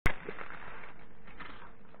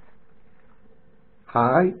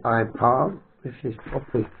Hi, I'm Paul. This is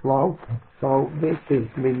Puppy Flow. So this is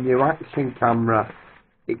my new action camera.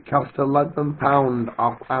 It cost £11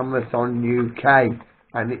 off Amazon UK,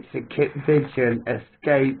 and it's a Kitvision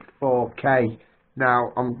Escape 4K.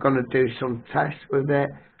 Now I'm gonna do some tests with it,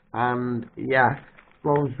 and yeah,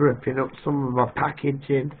 Flo's ripping up some of my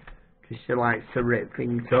packaging because she likes to rip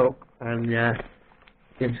things up, and yeah,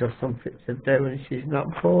 gives her something to do, and she's not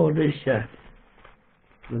bored, is she?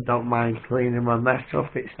 I don't mind cleaning my mess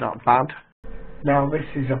up, it's not bad. Now this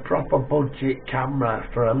is a proper budget camera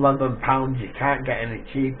for £11. You can't get any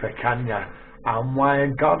cheaper, can you? And why I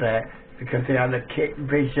got it, because it had a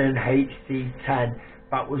Kitvision HD10.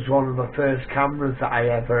 That was one of the first cameras that I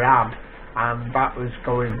ever had, and that was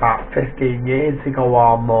going back 15 years ago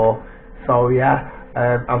or more. So yeah,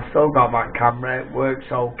 I've still got that camera. It works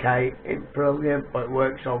okay. It's brilliant, but it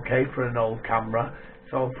works okay for an old camera.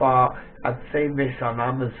 So far, I've seen this on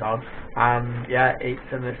Amazon, and yeah, it's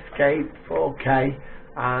an Escape 4K,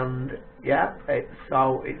 and yeah, it's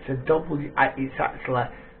it's actually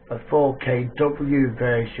a 4K W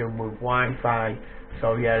version with Wi-Fi.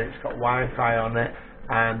 So yeah, it's got Wi-Fi on it,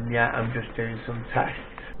 and yeah, I'm just doing some tests.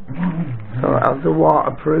 So it has a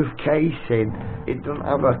waterproof casing. It doesn't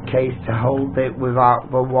have a case to hold it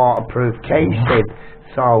without the waterproof casing,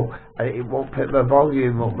 so it won't pick the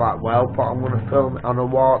volume up that well. But I'm going to film it on a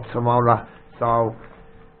walk tomorrow, so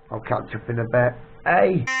I'll catch up in a bit.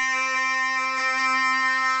 Hey!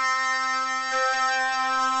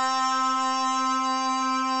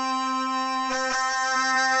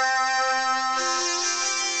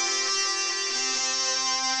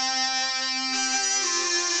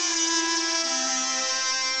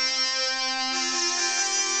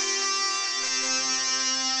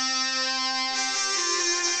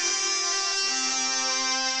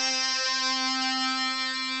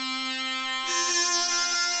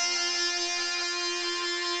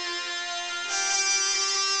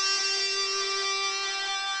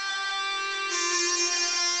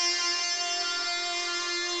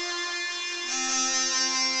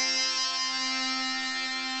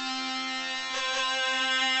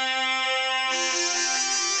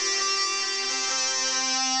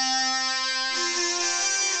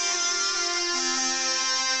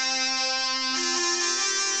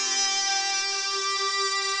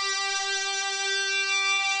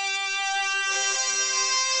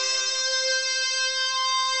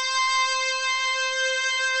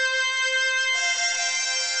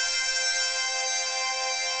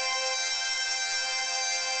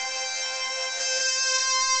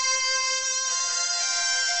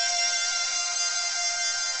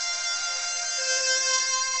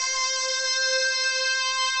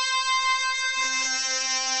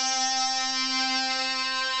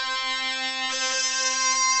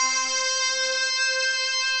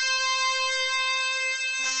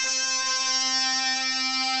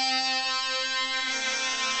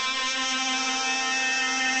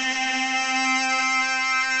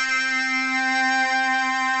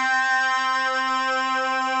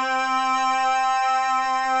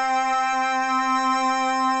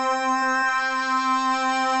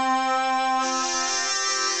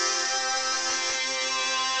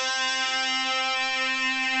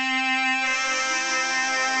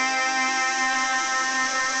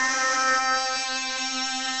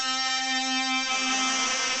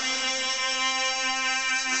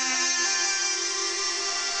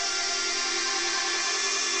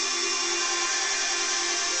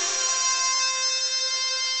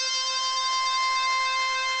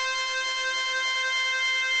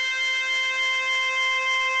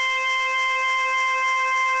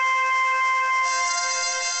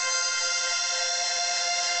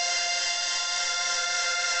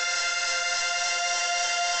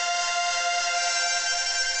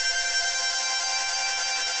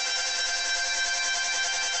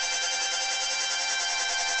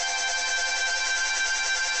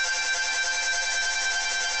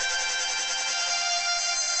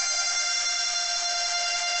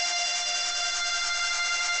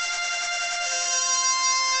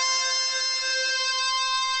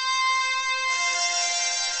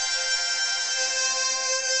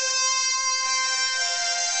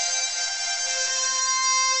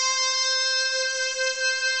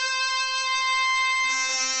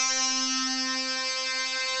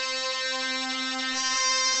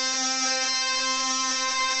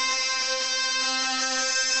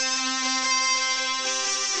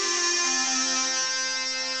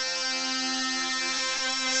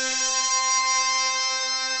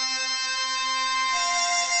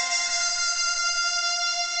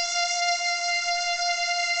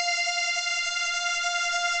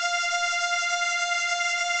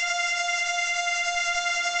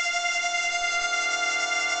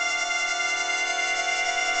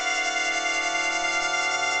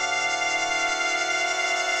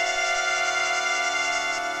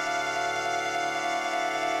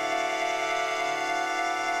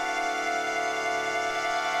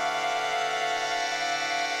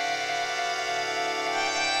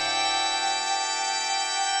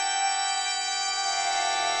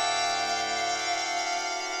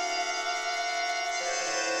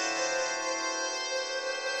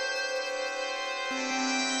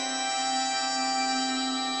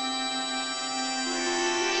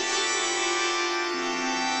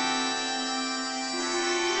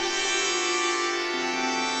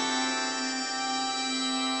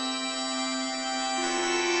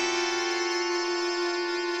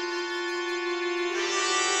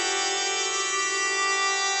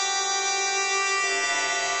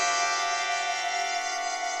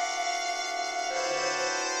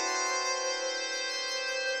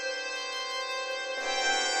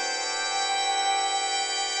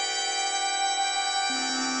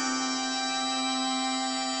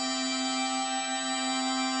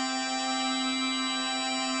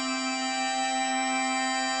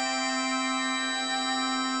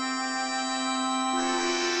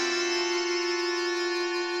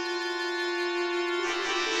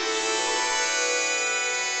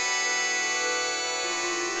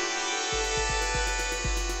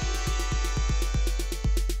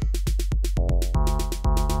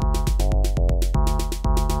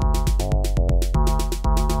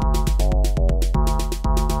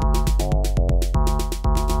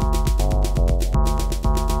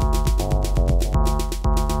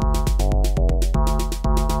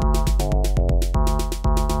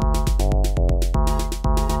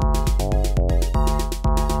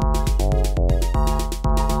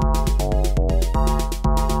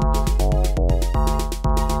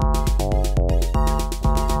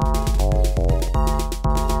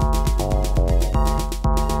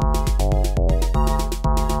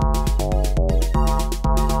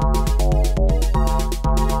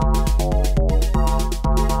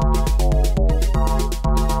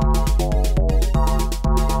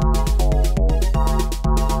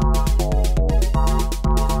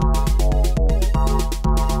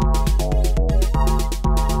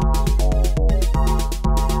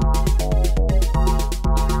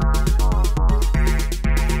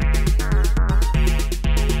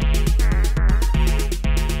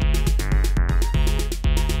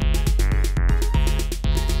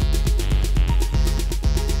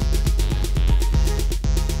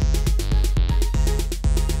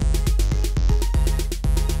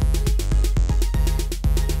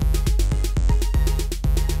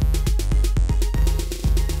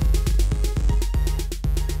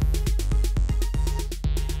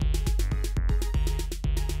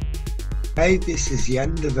 Hey, this is the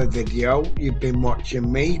end of the video. You've been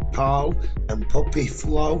watching me, Paul, and Puppy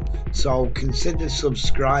Flo, so consider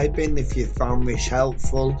subscribing if you found this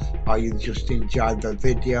helpful or you just enjoyed the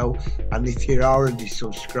video. And if you're already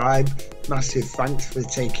subscribed, massive thanks for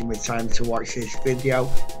taking the time to watch this video,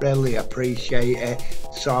 really appreciate it.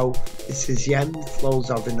 So this is the end. Flo's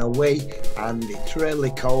having a wee and it's really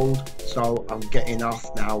cold, so I'm getting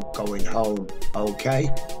off now, going home. Okay,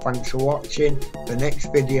 thanks for watching. The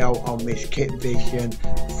next video on this Kitvision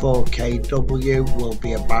 4KW will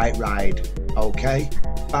be a bike ride. Okay,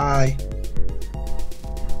 bye.